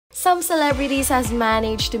Some celebrities has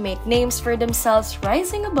managed to make names for themselves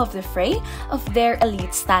rising above the fray of their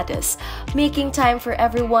elite status, making time for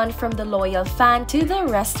everyone from the loyal fan to the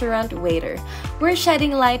restaurant waiter. We're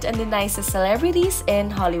shedding light on the nicest celebrities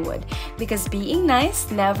in Hollywood because being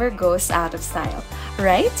nice never goes out of style,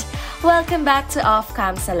 right? Welcome back to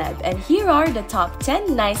Off-Cam Celeb, and here are the top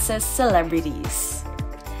 10 nicest celebrities.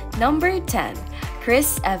 Number 10.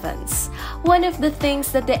 Chris Evans. One of the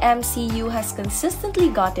things that the MCU has consistently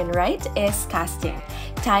gotten right is casting.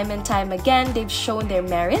 Time and time again, they've shown their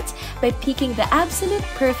merit by picking the absolute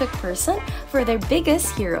perfect person for their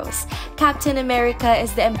biggest heroes. Captain America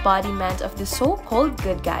is the embodiment of the so-called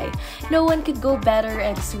good guy. No one could go better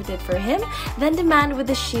and suited for him than the man with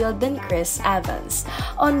the shield than Chris Evans.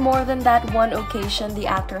 On more than that one occasion, the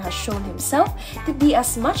actor has shown himself to be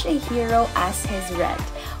as much a hero as his red,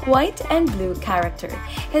 white, and blue character.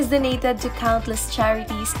 He's donated to countless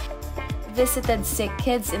charities, visited sick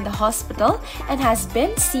kids in the hospital, and has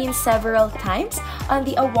been seen several times on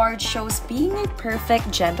the award shows being a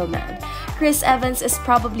perfect gentleman. Chris Evans is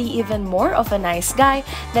probably even more of a nice guy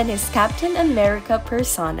than his Captain America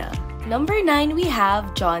persona. Number 9, we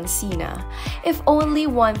have John Cena. If only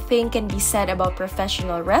one thing can be said about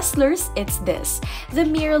professional wrestlers, it's this: the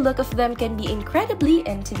mere look of them can be incredibly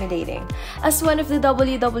intimidating. As one of the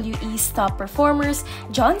WWE's top performers,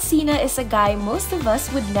 John Cena is a guy most of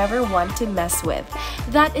us would never want to mess with.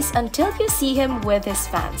 That is until you see him with his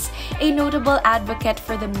fans. A notable advocate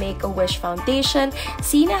for the Make-A-Wish Foundation,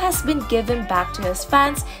 Cena has been giving back to his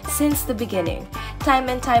fans since the beginning. Time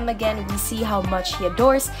and time again, we see how much he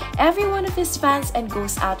adores every one of his fans and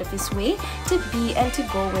goes out of his way to be and to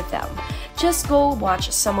go with them. Just go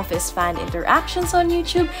watch some of his fan interactions on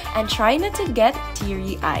YouTube and try not to get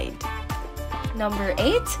teary-eyed. Number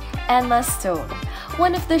 8, Emma Stone.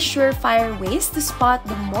 One of the surefire ways to spot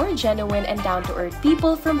the more genuine and down-to-earth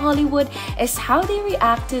people from Hollywood is how they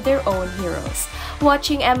react to their own heroes.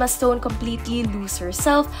 Watching Emma Stone completely lose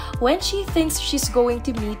herself when she thinks she's going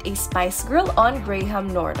to meet a Spice Girl on Graham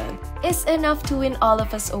Norton is enough to win all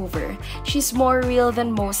of us over. She's more real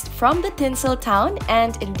than most from the tinsel town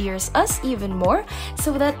and endears us even more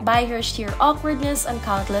so that by her sheer awkwardness on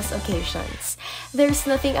countless occasions. There's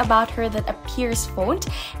nothing about her that appears phoned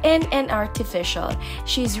and artificial.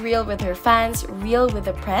 She's real with her fans, real with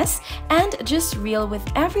the press, and just real with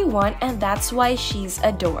everyone, and that's why she's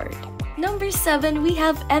adored. Number 7, we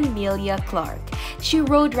have Emelia Clark. She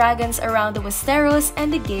rode dragons around the Westeros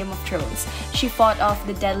and the Game of Thrones. She fought off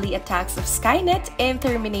the deadly attacks of Skynet in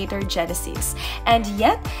Terminator Genesis. And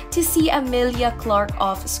yet, to see Emelia Clark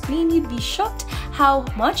off screen, you'd be shocked how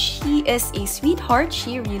much he is a sweetheart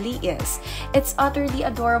she really is. It's utterly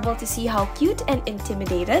adorable to see how cute and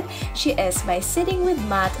intimidated she is by sitting with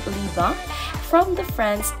Matt LeBlanc from the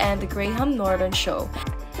Friends and the Graham Norton show.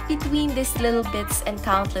 Between these little bits and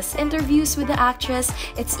countless interviews with the actress,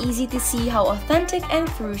 it's easy to see how authentic and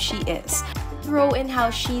true she is. Throw in how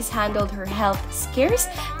she's handled her health scares,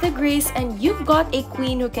 the grace, and you've got a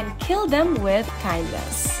queen who can kill them with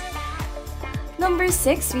kindness. Number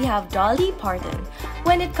 6, we have Dolly Parton.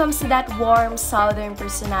 When it comes to that warm southern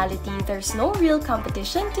personality, there's no real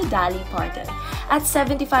competition to Dolly Parton. At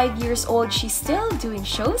 75 years old, she's still doing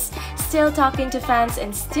shows, still talking to fans,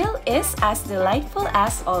 and still is as delightful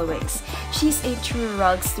as always. She's a true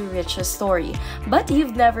rags to riches story, but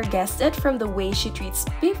you've never guessed it from the way she treats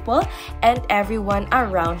people and everyone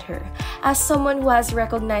around her. As someone who has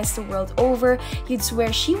recognized the world over, you'd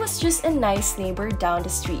swear she was just a nice neighbor down the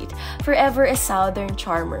street, forever a southern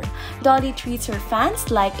charmer. Dolly treats her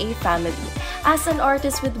fans like a family. As an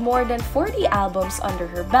artist with more than 40 albums under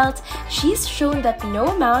her belt, she's shown that no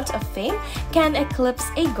amount of fame can eclipse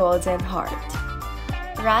a golden heart.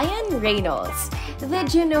 Ryan Reynolds.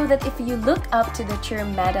 Did you know that if you look up to the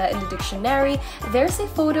term meta in the dictionary, there's a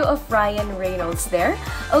photo of Ryan Reynolds there?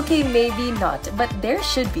 Okay, maybe not, but there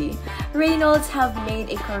should be. Reynolds have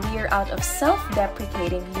made a career out of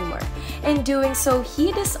self-deprecating humor. In doing so,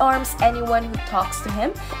 he disarms anyone who talks to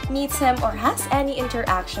him, meets him, or has any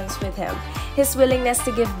interactions with him. His willingness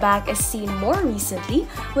to give back is seen more recently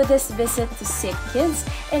with his visit to sick kids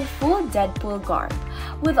in full Deadpool garb.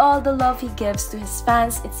 With all the love he gives to his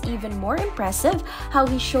fans, it's even more impressive how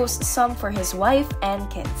he shows some for his wife and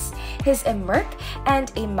kids. He's a merc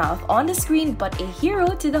and a mouth on the screen, but a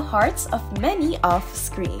hero to the hearts of many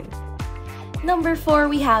off-screen. Number 4,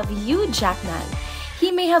 we have Hugh Jackman. He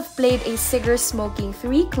may have played a cigar-smoking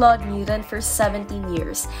three-clawed mutant for 17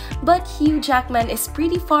 years, but Hugh Jackman is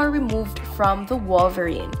pretty far removed from the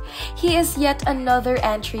Wolverine. He is yet another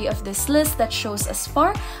entry of this list that shows a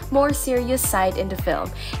far more serious side in the film,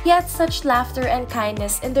 yet such laughter and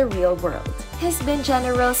kindness in the real world. He's been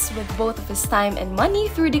generous with both of his time and money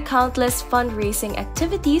through the countless fundraising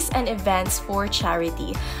activities and events for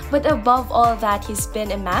charity. But above all that, he's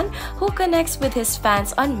been a man who connects with his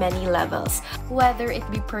fans on many levels. Whether it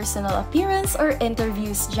be personal appearance or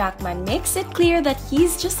interviews, Jackman makes it clear that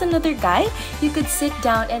he's just another guy you could sit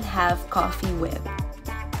down and have coffee with.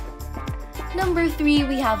 Number 3,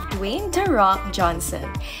 we have Dwayne "The Rock" Johnson.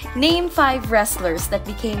 Name 5 wrestlers that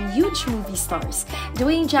became huge movie stars.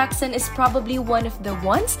 Dwayne Jackson is probably one of the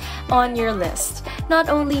ones on your list. Not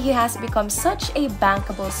only he has become such a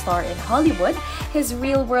bankable star in Hollywood, his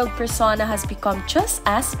real-world persona has become just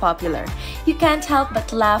as popular. You can't help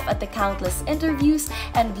but laugh at the countless interviews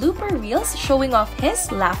and blooper reels showing off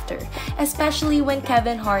his laughter, especially when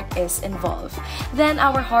Kevin Hart is involved. Then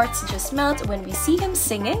our hearts just melt when we see him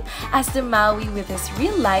singing as the Maui with his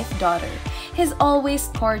real-life daughter. He's always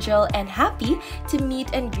cordial and happy to meet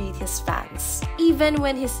and greet his fans. Even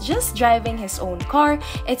when he's just driving his own car,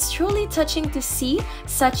 it's truly touching to see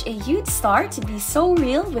such a huge star to be so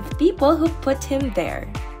real with people who put him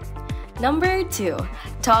there. Number 2,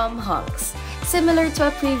 Tom Hanks. Similar to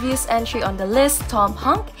a previous entry on the list, Tom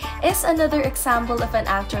Hanks is another example of an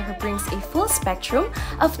actor who brings a full spectrum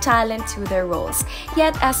of talent to their roles.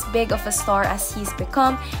 Yet as big of a star as he's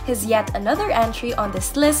become, he's yet another entry on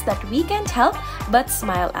this list that we can't help but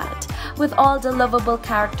smile at. With all the lovable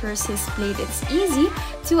characters he's played, it's easy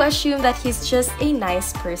to assume that he's just a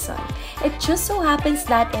nice person. It just so happens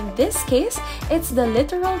that in this case, it's the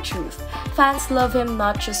literal truth. Fans love him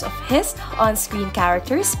not just of his on-screen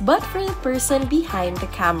characters, but for the person behind the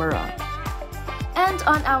camera. And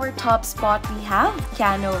on our top spot, we have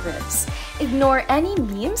Keanu Reeves. Ignore any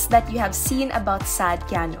memes that you have seen about sad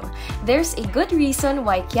Keanu. There's a good reason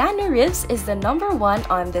why Keanu Reeves is the number 1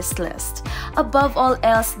 on this list. Above all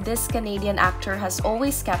else, this Canadian actor has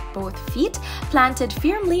always kept both feet planted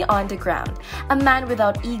firmly on the ground. A man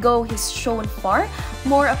without ego, he's shown far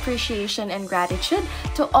more appreciation and gratitude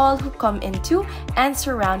to all who come into and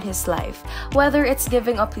surround his life. Whether it's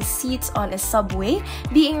giving up his seats on a subway,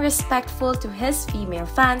 being respectful to his female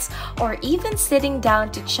fans, or even sitting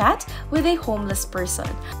down to chat with a homeless person.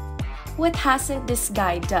 What hasn't this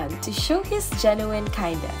guy done to show his genuine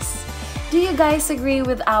kindness? Do you guys agree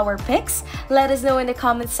with our picks? Let us know in the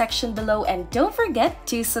comment section below and don't forget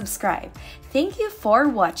to subscribe. Thank you for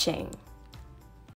watching.